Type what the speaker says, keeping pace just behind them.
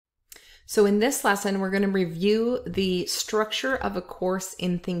So in this lesson, we're going to review the structure of a course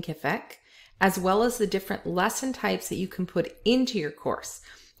in Thinkific, as well as the different lesson types that you can put into your course.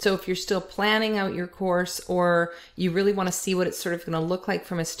 So if you're still planning out your course, or you really want to see what it's sort of going to look like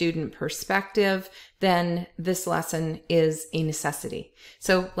from a student perspective, then this lesson is a necessity.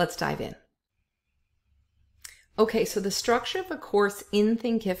 So let's dive in. Okay, so the structure of a course in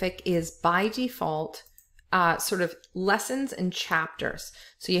Thinkific is by default sort of lessons and chapters.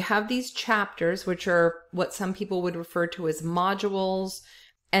 So you have these chapters, which are what some people would refer to as modules.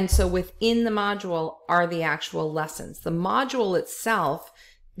 And so within the module are the actual lessons. The module itself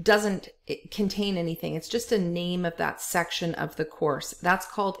doesn't contain anything. It's just a name of that section of the course. That's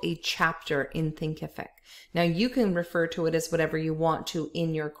called a chapter in Thinkific. Now you can refer to it as whatever you want to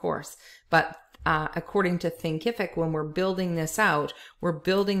in your course, but according to Thinkific, when we're building this out, we're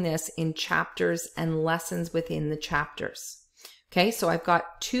building this in chapters and lessons within the chapters. Okay, so I've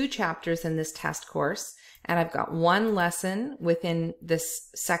got 2 chapters in this test course, and I've got 1 lesson within this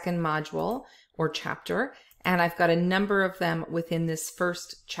second module or chapter, and I've got a number of them within this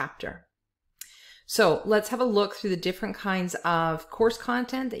first chapter. So let's have a look through the different kinds of course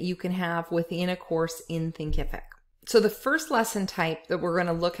content that you can have within a course in Thinkific. So the first lesson type that we're going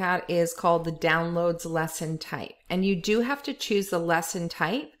to look at is called the downloads lesson type. And you do have to choose the lesson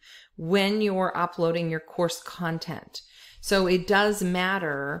type when you're uploading your course content. So it does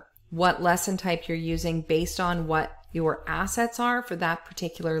matter what lesson type you're using based on what your assets are for that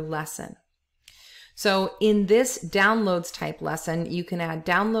particular lesson. So in this downloads type lesson, you can add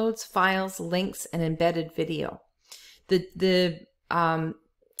downloads, files, links, and embedded video. The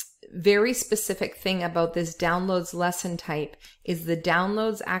very specific thing about this downloads lesson type is the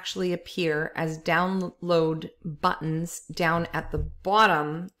downloads actually appear as download buttons down at the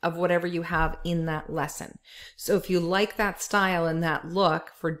bottom of whatever you have in that lesson. So if you like that style and that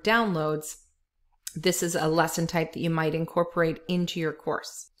look for downloads, this is a lesson type that you might incorporate into your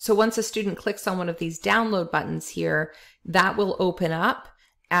course. So once a student clicks on one of these download buttons here, that will open up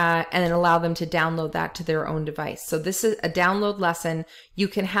and allow them to download that to their own device. So this is a download lesson. You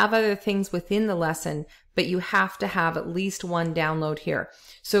can have other things within the lesson, but you have to have at least 1 download here.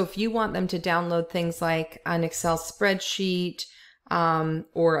 So if you want them to download things like an Excel spreadsheet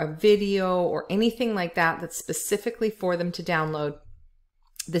or a video or anything like that that's specifically for them to download,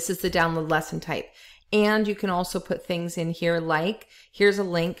 this is the download lesson type. And you can also put things in here like, here's a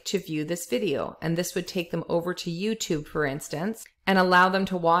link to view this video. And this would take them over to YouTube, for instance, and allow them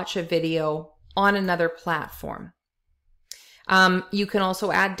to watch a video on another platform. You can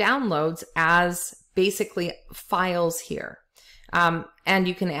also add downloads as basically files here. And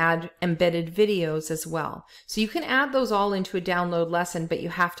you can add embedded videos as well. So you can add those all into a download lesson, but you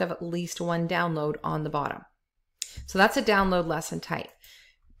have to have at least 1 download on the bottom. So that's a download lesson type.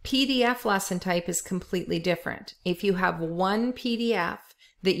 PDF lesson type is completely different. If you have 1 PDF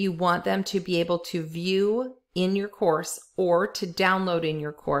that you want them to be able to view in your course or to download in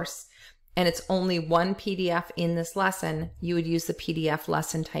your course, and it's only 1 PDF in this lesson, you would use the PDF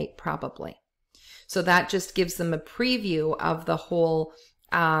lesson type probably. So that just gives them a preview of the whole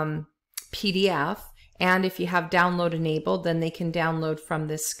PDF. And if you have download enabled, then they can download from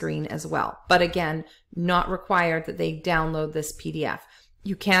this screen as well. But again, not required that they download this PDF.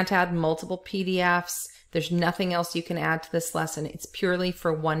 You can't add multiple PDFs. There's nothing else you can add to this lesson. It's purely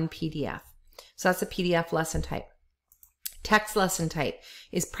for 1 PDF. So that's a PDF lesson type. Text lesson type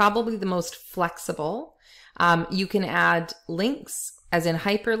is probably the most flexible. You can add links, as in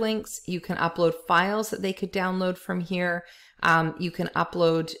hyperlinks. You can upload files that they could download from here. You can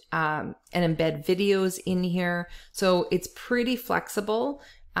upload and embed videos in here. So it's pretty flexible.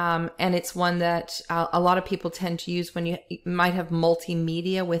 And it's one that a lot of people tend to use when you might have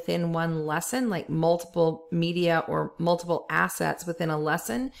multimedia within one lesson, like multiple media or multiple assets within a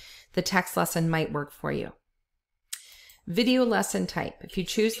lesson. The text lesson might work for you. Video lesson type. If you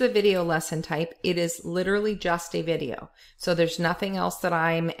choose the video lesson type, it is literally just a video. So there's nothing else that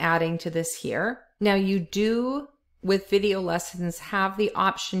I'm adding to this here. Now you do, with video lessons, have the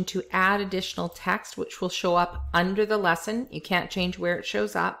option to add additional text, which will show up under the lesson. You can't change where it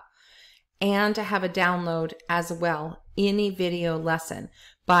shows up. And to have a download as well in a video lesson.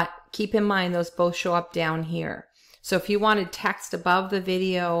 But keep in mind, those both show up down here. So if you wanted text above the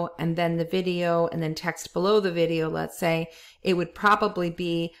video and then text below the video, let's say, it would probably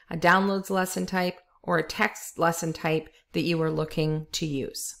be a downloads lesson type or a text lesson type that you were looking to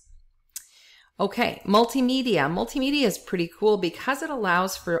use. Okay, multimedia. Multimedia is pretty cool because it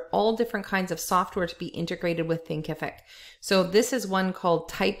allows for all different kinds of software to be integrated with Thinkific. So this is one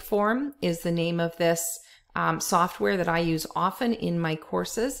called Typeform is the name of this software that I use often in my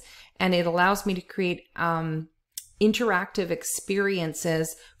courses, and it allows me to create interactive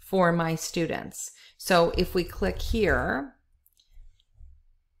experiences for my students. So if we click here,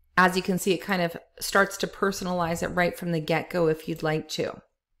 as you can see, it kind of starts to personalize it right from the get-go if you'd like to.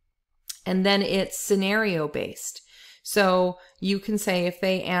 And then it's scenario based. So you can say if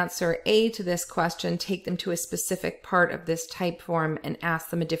they answer A to this question, take them to a specific part of this type form and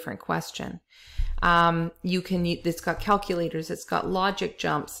ask them a different question. It's got calculators, it's got logic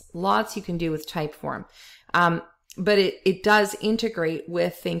jumps, lots you can do with type form. But it does integrate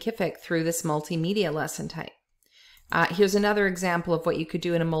with Thinkific through this multimedia lesson type. Here's another example of what you could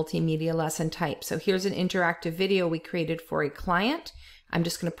do in a multimedia lesson type. So here's an interactive video we created for a client. I'm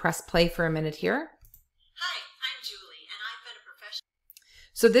just going to press play for a minute here. Hi, I'm Julie, and I've been a professional.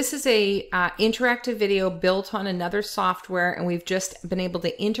 So this is a interactive video built on another software, and we've just been able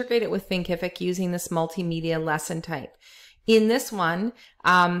to integrate it with Thinkific using this multimedia lesson type. In this one,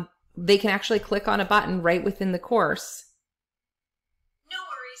 they can actually click on a button right within the course. No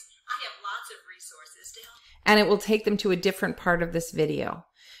worries, I have lots of resources to help. And it will take them to a different part of this video.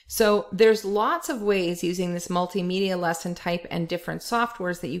 So there's lots of ways using this multimedia lesson type and different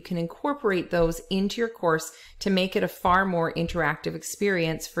softwares that you can incorporate those into your course to make it a far more interactive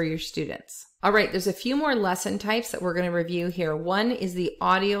experience for your students. All right, there's a few more lesson types that we're going to review here. One is the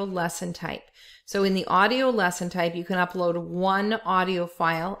audio lesson type. So in the audio lesson type, you can upload one audio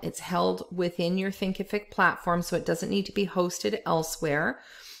file. It's held within your Thinkific platform, so it doesn't need to be hosted elsewhere.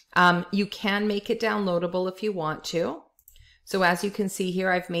 You can make it downloadable if you want to. So as you can see here,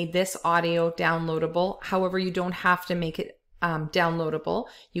 I've made this audio downloadable. However, you don't have to make it downloadable.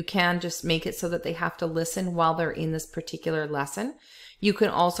 You can just make it so that they have to listen while they're in this particular lesson. You can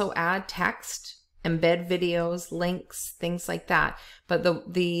also add text, embed videos, links, things like that. But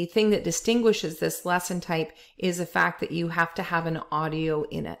the thing that distinguishes this lesson type is the fact that you have to have an audio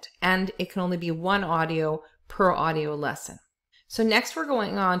in it. And it can only be one audio per audio lesson. So next we're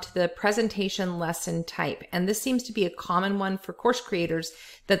going on to the presentation lesson type. And this seems to be a common one for course creators,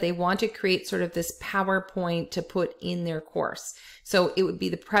 that they want to create sort of this PowerPoint to put in their course. So it would be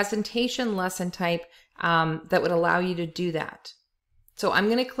the presentation lesson type that would allow you to do that. So I'm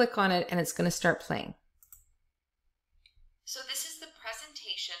going to click on it and it's going to start playing. So this is the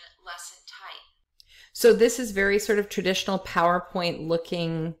presentation lesson type. So this is very sort of traditional PowerPoint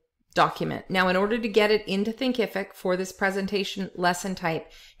looking document. Now, in order to get it into Thinkific for this presentation lesson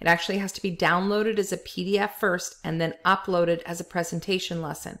type, it actually has to be downloaded as a PDF first and then uploaded as a presentation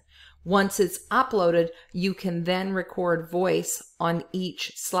lesson. Once it's uploaded, you can then record voice on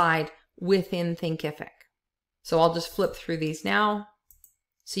each slide within Thinkific. So I'll just flip through these now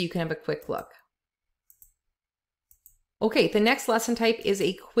so you can have a quick look. Okay, the next lesson type is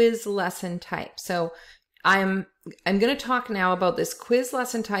a quiz lesson type. So I'm going to talk now about this quiz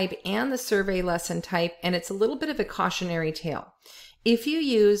lesson type and the survey lesson type, and it's a little bit of a cautionary tale. If you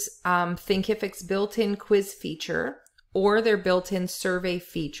use Thinkific's built-in quiz feature or their built-in survey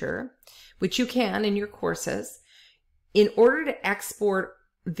feature, which you can in your courses, in order to export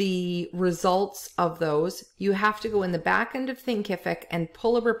the results of those, you have to go in the back end of Thinkific and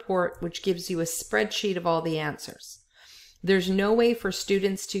pull a report which gives you a spreadsheet of all the answers. There's no way for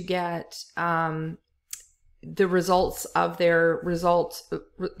students to get the results of their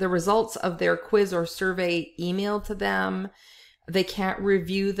quiz or survey emailed to them. They can't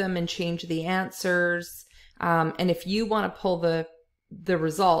review them and change the answers. And if you want to pull the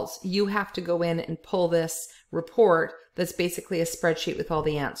results, you have to go in and pull this report that's basically a spreadsheet with all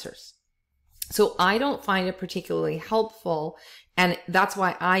the answers. So I don't find it particularly helpful, and that's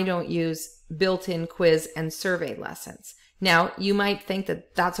why I don't use built-in quiz and survey lessons. Now, you might think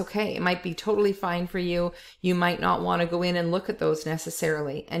that that's okay. It might be totally fine for you. You might not want to go in and look at those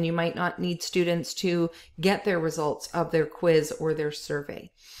necessarily, and you might not need students to get their results of their quiz or their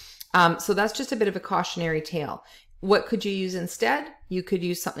survey. So that's just a bit of a cautionary tale. What could you use instead? You could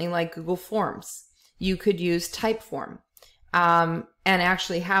use something like Google Forms. You could use Typeform and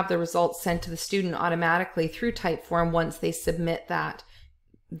actually have the results sent to the student automatically through Typeform once they submit that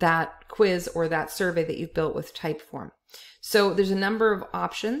quiz or that survey that you've built with Typeform. So there's a number of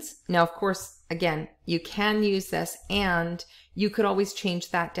options. Now, of course, again, you can use this and you could always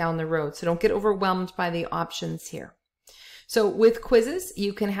change that down the road. So don't get overwhelmed by the options here. So with quizzes,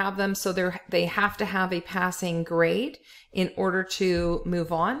 you can have them so they have to have a passing grade in order to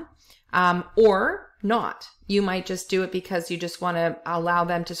move on, or not. You might just do it because you just want to allow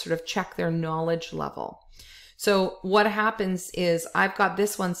them to sort of check their knowledge level. So what happens is I've got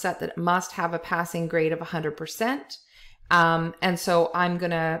this one set that it must have a passing grade of 100%. And so I'm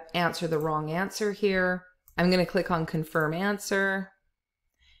going to answer the wrong answer here. I'm going to click on confirm answer,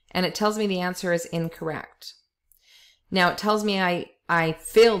 and it tells me the answer is incorrect. Now it tells me I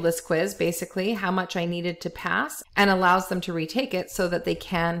failed this quiz, basically how much I needed to pass, and allows them to retake it so that they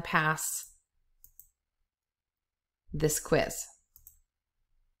can pass this quiz.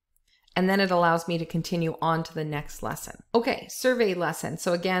 And then it allows me to continue on to the next lesson. Okay, survey lesson.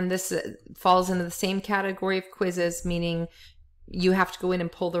 So again, this falls into the same category of quizzes, meaning you have to go in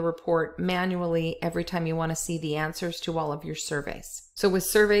and pull the report manually every time you want to see the answers to all of your surveys. So with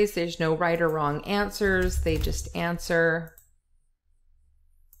surveys, there's no right or wrong answers. They just answer.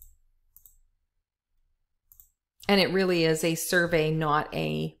 And it really is a survey, not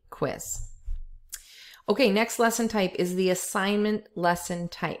a quiz. Okay, next lesson type is the assignment lesson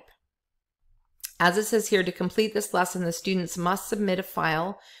type. As it says here, to complete this lesson, the students must submit a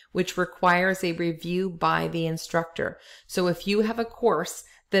file which requires a review by the instructor. So if you have a course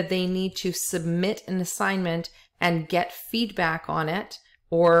that they need to submit an assignment and get feedback on it,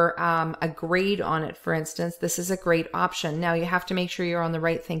 or a grade on it, for instance, this is a great option. Now you have to make sure you're on the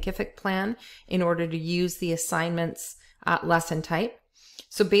right Thinkific plan in order to use the assignments lesson type.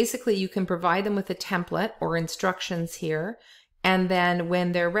 So basically you can provide them with a template or instructions here, and then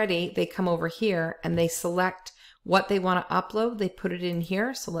when they're ready, they come over here and they select what they want to upload. They put it in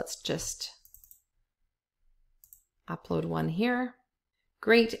here. So let's just upload one here.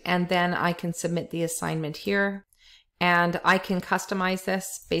 Great. And then I can submit the assignment here. And I can customize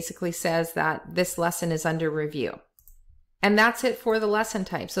this. Basically says that this lesson is under review. And that's it for the lesson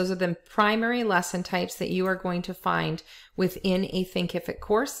types. Those are the primary lesson types that you are going to find within a Thinkific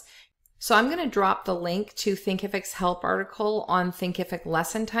course. So I'm going to drop the link to Thinkific's help article on Thinkific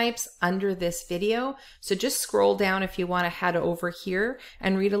lesson types under this video. So just scroll down if you want to head over here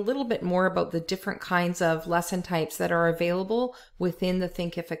and read a little bit more about the different kinds of lesson types that are available within the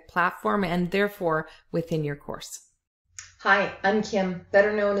Thinkific platform and therefore within your course. Hi, I'm Kim,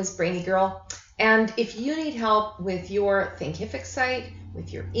 better known as Brainy Girl. And if you need help with your Thinkific site,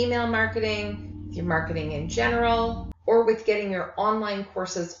 with your email marketing, with your marketing in general, or with getting your online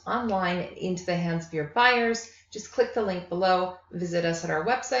courses online into the hands of your buyers, just click the link below, visit us at our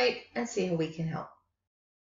website, and see how we can help.